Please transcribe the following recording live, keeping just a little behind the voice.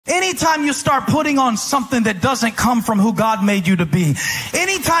anytime you start putting on something that doesn't come from who God made you to be,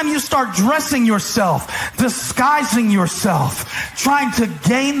 anytime you start dressing yourself, disguising yourself, trying to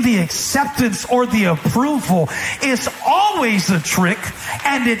gain the acceptance or the approval, it's always a trick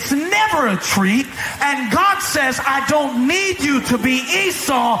and it's never a treat. And God says, I don't need you to be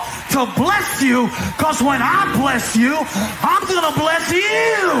Esau to bless you, because when I bless you, I'm going to bless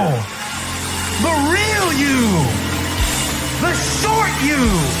you. The real you, the short you,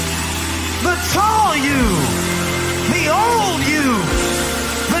 the tall you, the old you,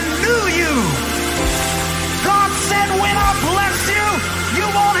 the new you. God said, when I bless you, you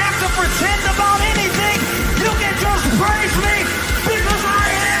won't have to pretend about anything. You can just praise me, because I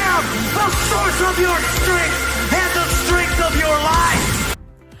am the source of your strength and the strength of your life.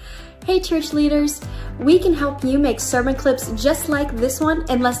 Hey church leaders, we can help you make sermon clips just like this one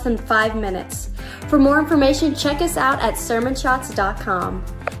in less than 5 minutes. For more information, check us out at sermonshots.com.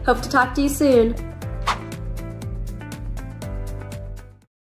 Hope to talk to you soon.